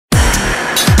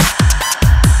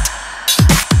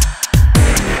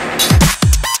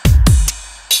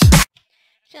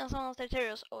heter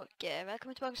Teryos och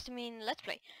välkommen tillbaka till min Let's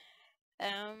Play.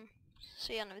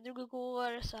 Så när vi drog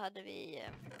igår så hade vi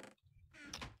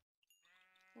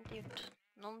inte gjort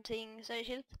någonting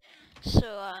särskilt.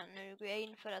 Så nu går jag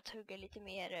in för att hugga lite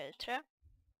mer trä.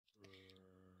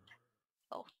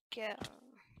 Och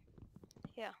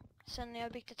ja, sen när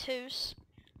jag byggt ett hus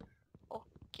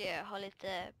och har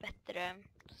lite bättre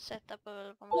setup,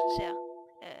 vad man ska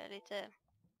säga, lite...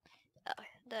 Ja,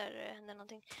 där händer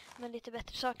någonting. Men lite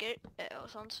bättre saker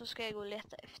och sånt, så ska jag gå och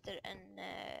leta efter en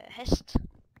häst.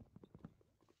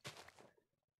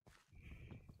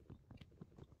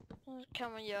 Så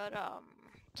kan man göra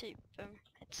typ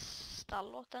ett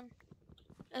stall åt den.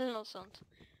 Eller något sånt.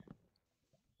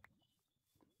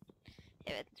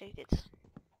 Jag vet inte riktigt.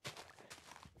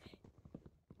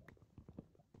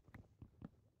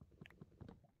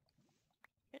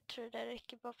 Jag tror det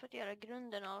räcker bara för att göra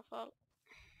grunden i alla fall.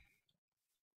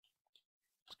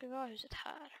 Ska vi ha huset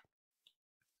här?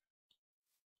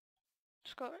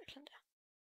 Ska verkligen det?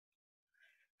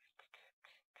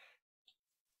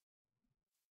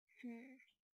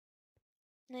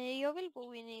 Nej, jag vill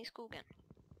bo inne i skogen.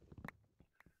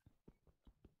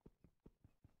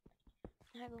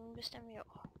 Den här gången bestämmer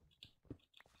jag.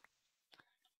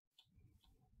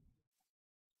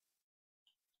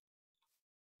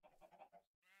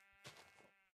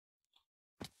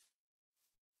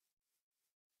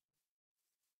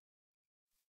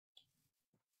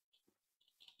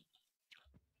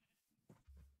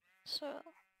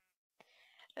 Så.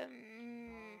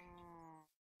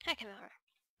 Här kan vi ha det.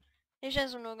 Det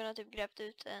känns som någon har typ grävt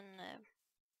ut en... nej,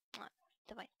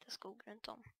 det var inte skog runt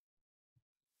om.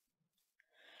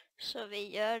 Så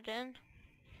vi gör den.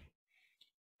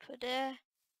 För det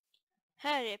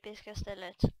här episka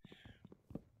stället.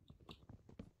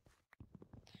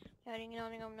 Jag har ingen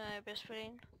aning om när jag börjar spela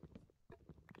in.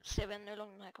 Så jag vet inte hur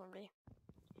lång den här kommer bli.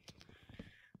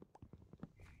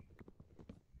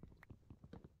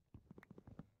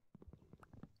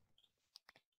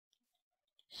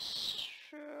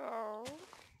 Så.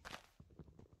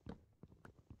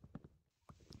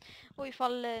 Och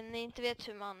ifall ni inte vet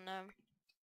hur man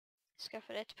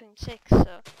skaffar 1.6,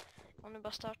 så om du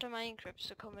bara startar Minecraft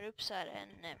så kommer det upp så här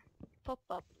en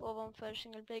pop-up ovanför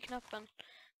single play-knappen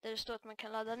där det står att man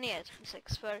kan ladda ner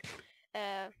 1.6 för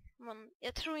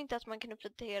jag tror inte att man kan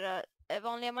uppdatera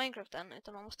vanliga Minecraft än,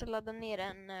 utan man måste ladda ner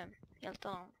en helt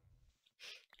annan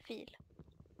fil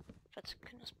för att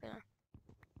kunna spela.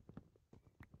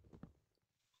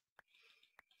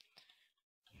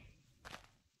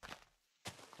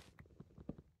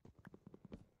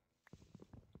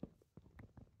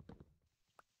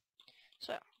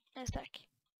 Så, en stack.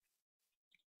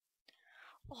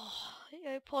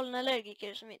 Jag är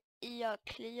pollenallergiker som jag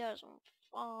kliar som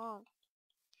fan.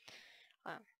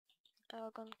 Ja,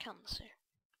 ögoncancer.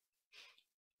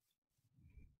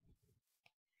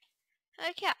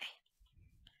 Okej.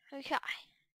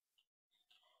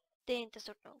 Det är inte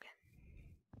stort nog.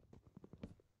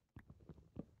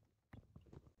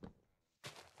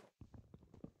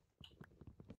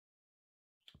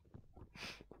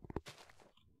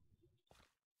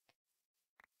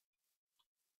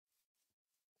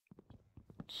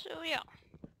 Så ja.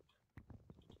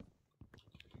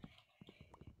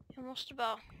 Jag måste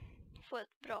bara få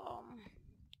ett bra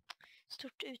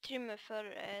stort utrymme för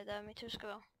där mitt hus ska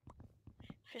vara.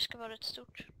 För det ska vara rätt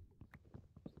stort.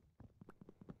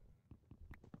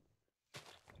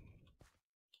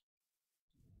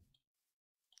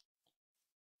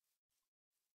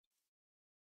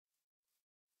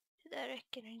 Det där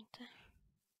räcker inte.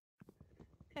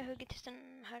 Jag hugger tills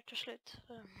den här tar slut.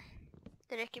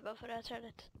 Det räcker bara för det här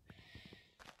trädet.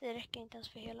 Det räcker inte ens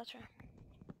för hela, tror jag.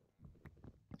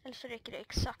 Eller så räcker det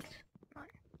exakt. Nej.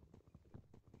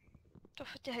 Då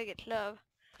får jag hugga ett löv.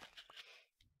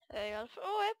 I alla fall.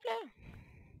 Äpple!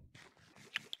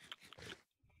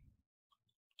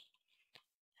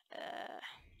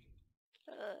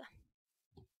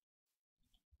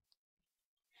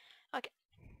 Okej.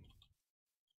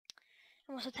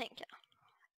 Jag måste tänka.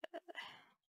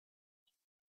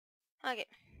 Okej.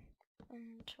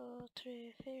 1, 2,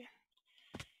 3, 4.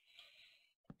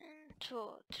 1,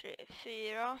 2, 3,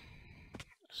 4.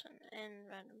 Och sen en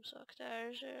random sak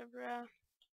där, så är det bra.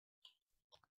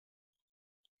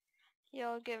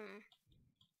 Jag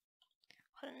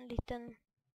har en liten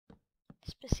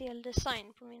speciell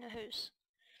design på mina hus.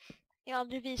 Jag har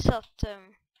aldrig visat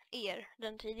er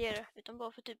den tidigare, utan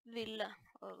bara för typ Ville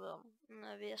och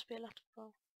när vi har spelat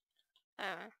på.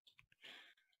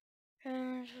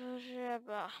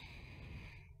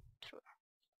 Tror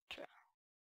jag.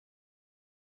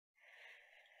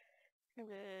 Nu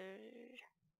blir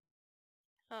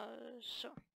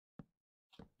så.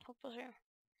 Hoppas jag.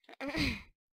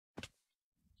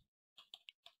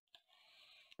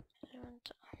 Eller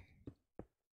vänta.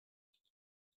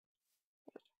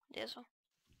 Det är så.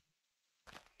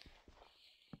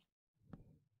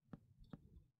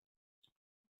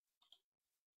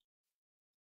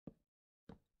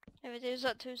 Jag vet ju så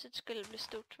att huset skulle bli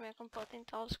stort, men jag kom på att det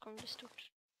inte alls kommer bli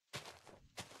stort.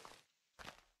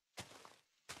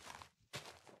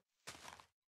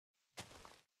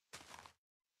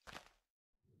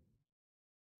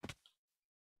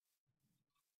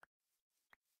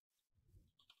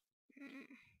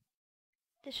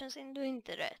 Det känns ändå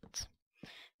inte rätt.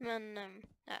 Men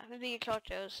ja, vi bygger klart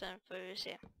det och sen får vi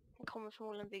se. Vi kommer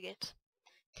förmodligen bygga ett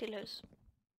till hus.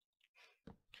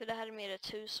 För det här är mer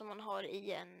ett hus som man har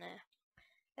i en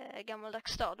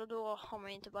gammaldags stad. Och då har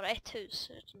man ju inte bara ett hus,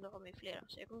 utan då har man ju flera.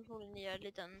 Så jag kommer förmodligen göra en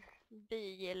liten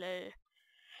by eller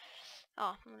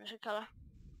ja, vad man ska kalla.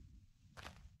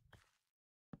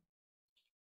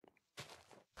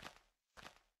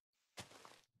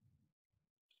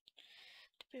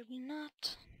 Det blir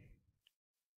natt.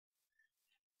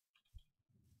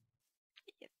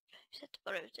 Japp, vi sätter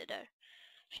bara ut det där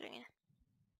så länge.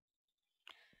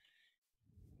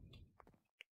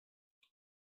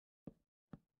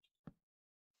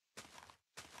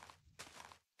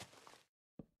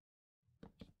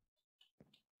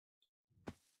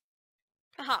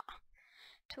 Aha,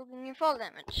 tog ingen fall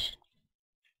damage.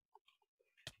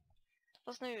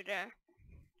 Fast nu gjorde det.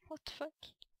 What the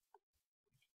fuck?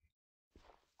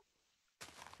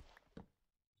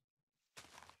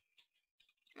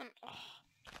 Men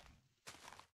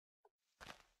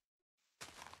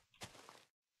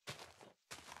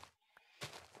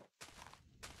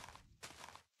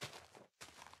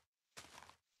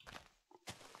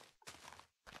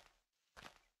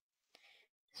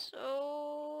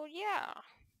så ja.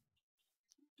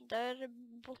 Där är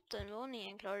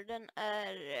bottenvåningen klar. Den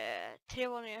är 3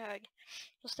 våningar hög.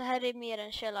 Fast det här är mer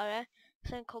en källare.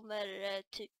 Sen kommer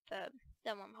typ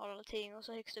där man har allting. Och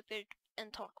så högst upp är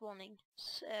en takvåning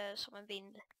som en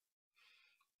vind.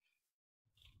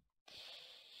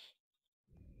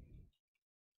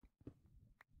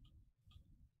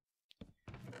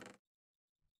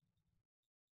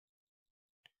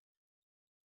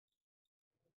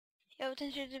 Jag vet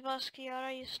inte riktigt vad jag ska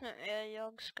göra just nu.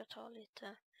 Jag ska ta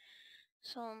lite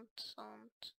sånt.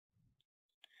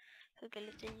 Hugga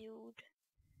lite jord.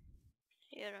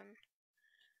 Gör en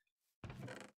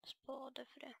spade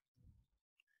för det.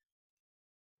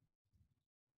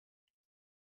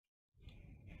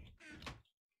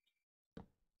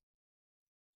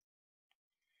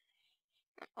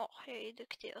 Ja, jag är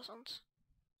duktig och sånt.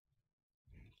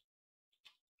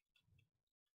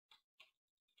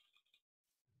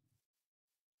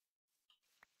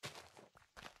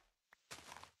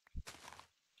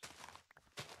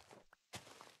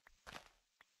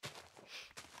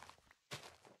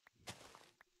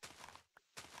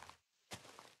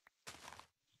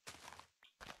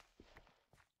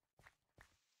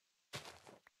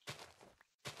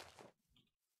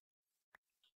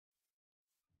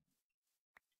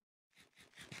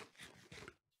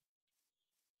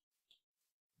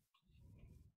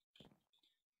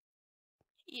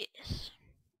 Yes.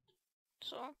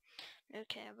 Så, nu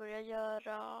kan jag börja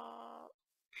göra...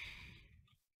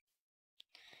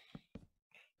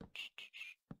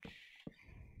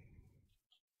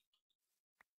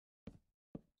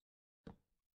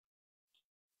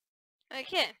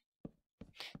 Okej.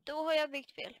 Då har jag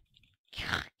byggt fel.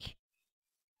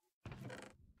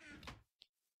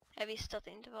 Jag visste att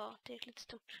det inte var tillräckligt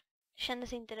stort. Det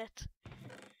kändes inte rätt.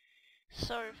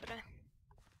 Sorry för det.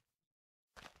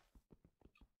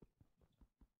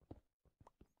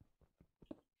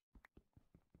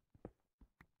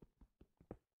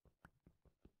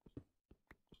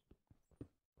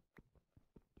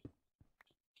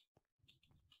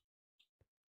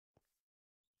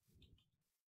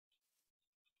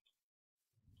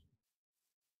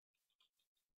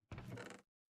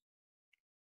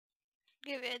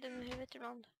 Gud, jag är dum i huvudet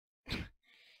ibland.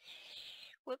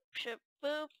 Whoop, whoop,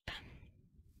 whoop.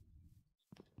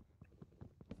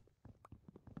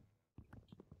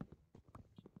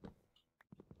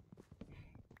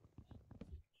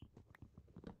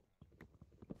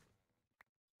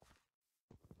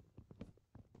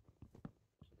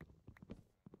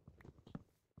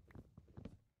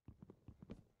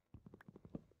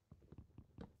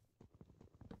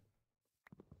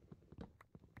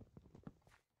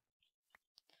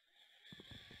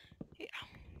 Ja.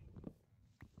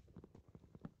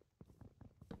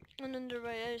 Man undrar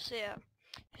vad jag säger.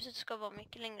 Huset ska vara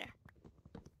mycket längre.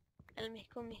 Eller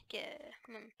mycket och mycket.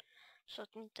 Men så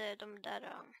att inte de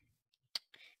där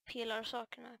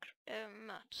pilarsakerna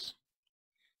möts.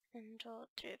 1, 2,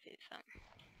 3, 4, 5.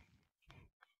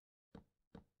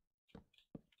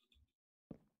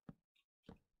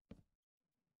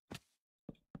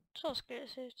 Så ska det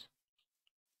se ut.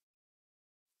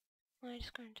 Nej, det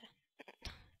ska det inte.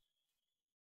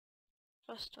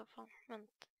 Fast vad fan,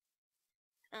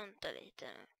 vänta lite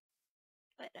nu.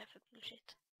 Vad är det här för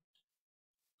bullshit?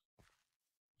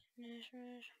 Nu.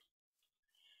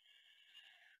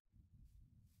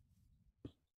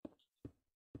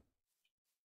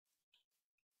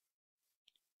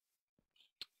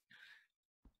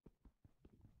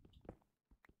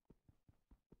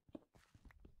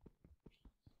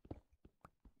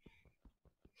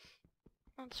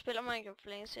 Jag har inte spelat Minecraft för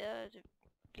länge så jag har typ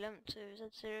glömt hur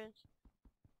huset ser ut.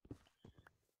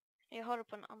 Jag har det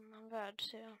på en annan värld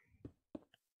så jag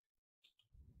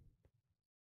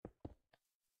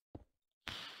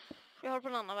har det på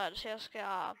en annan värld så jag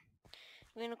ska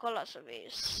gå in och kolla så vi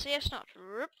ses snart.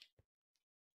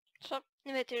 Så,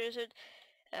 ni vet hur det ser ut.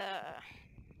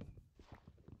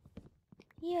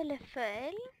 I alla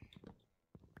fall.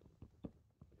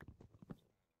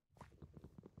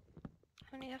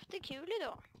 Har ni haft det kul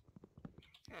idag?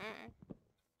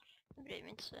 Det bryr mig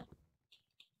inte så.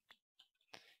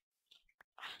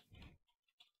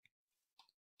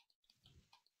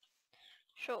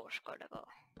 Så ska det vara.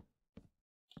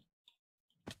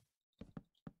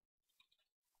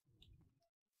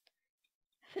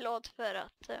 Förlåt för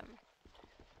att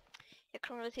jag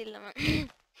krånglade till det, men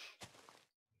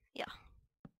ja.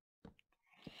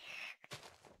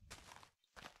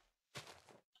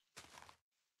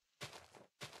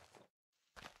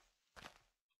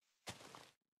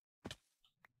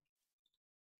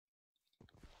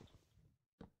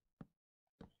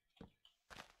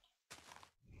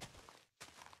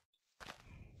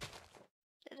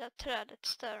 Det där trädet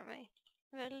stör mig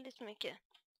väldigt mycket.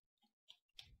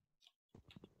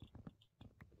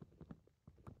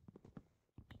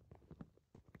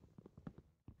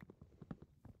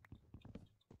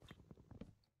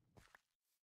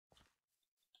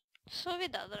 Så vi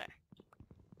dödar det.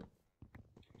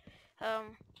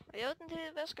 Jag vet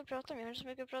inte vad jag ska prata om. Jag har inte så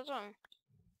mycket att prata om.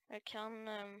 Jag kan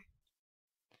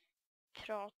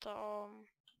prata om...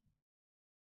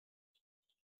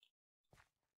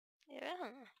 Jag vet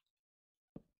inte.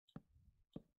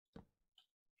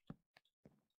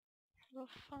 Vad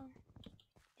fan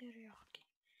gör jag?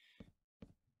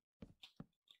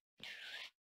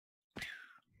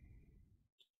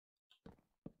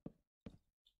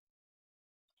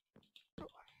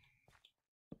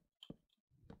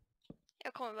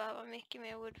 Jag kommer behöva mycket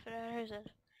mer wood för det här huset.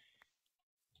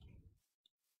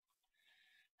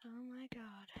 Oh my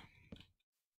god.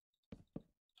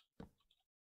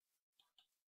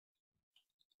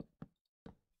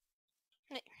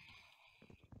 Nej.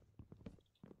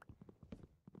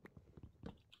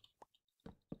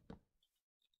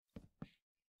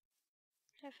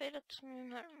 Jag har failat med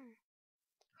den här.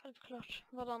 Självklart.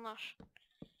 Vad annars?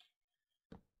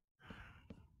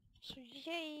 Så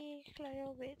jäkla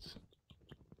jobbigt.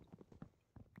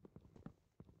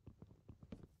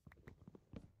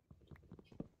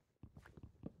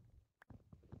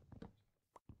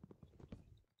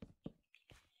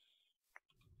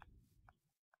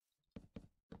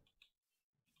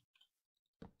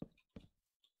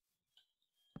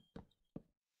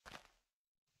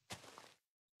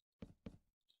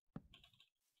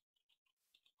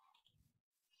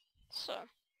 Så.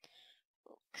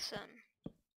 Och sen...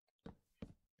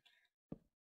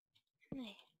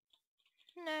 Nej.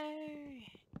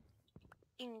 Nej.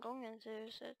 Ingången till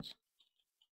huset.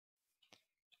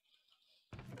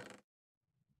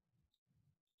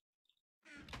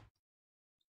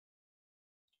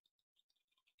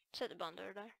 Sätter bara en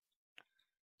dörr där.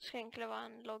 Ska egentligen vara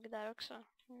en logg där också.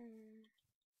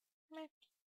 Nej.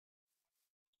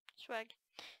 Swag.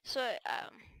 Så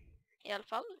i alla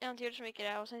fall, jag har inte gjort så mycket i det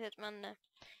här avsnittet, men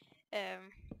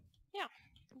ja,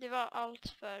 det var allt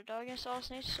för dagens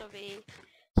avsnitt, så vi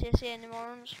ses igen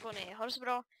imorgon, så får ni ha det så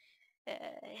bra.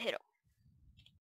 Hejdå.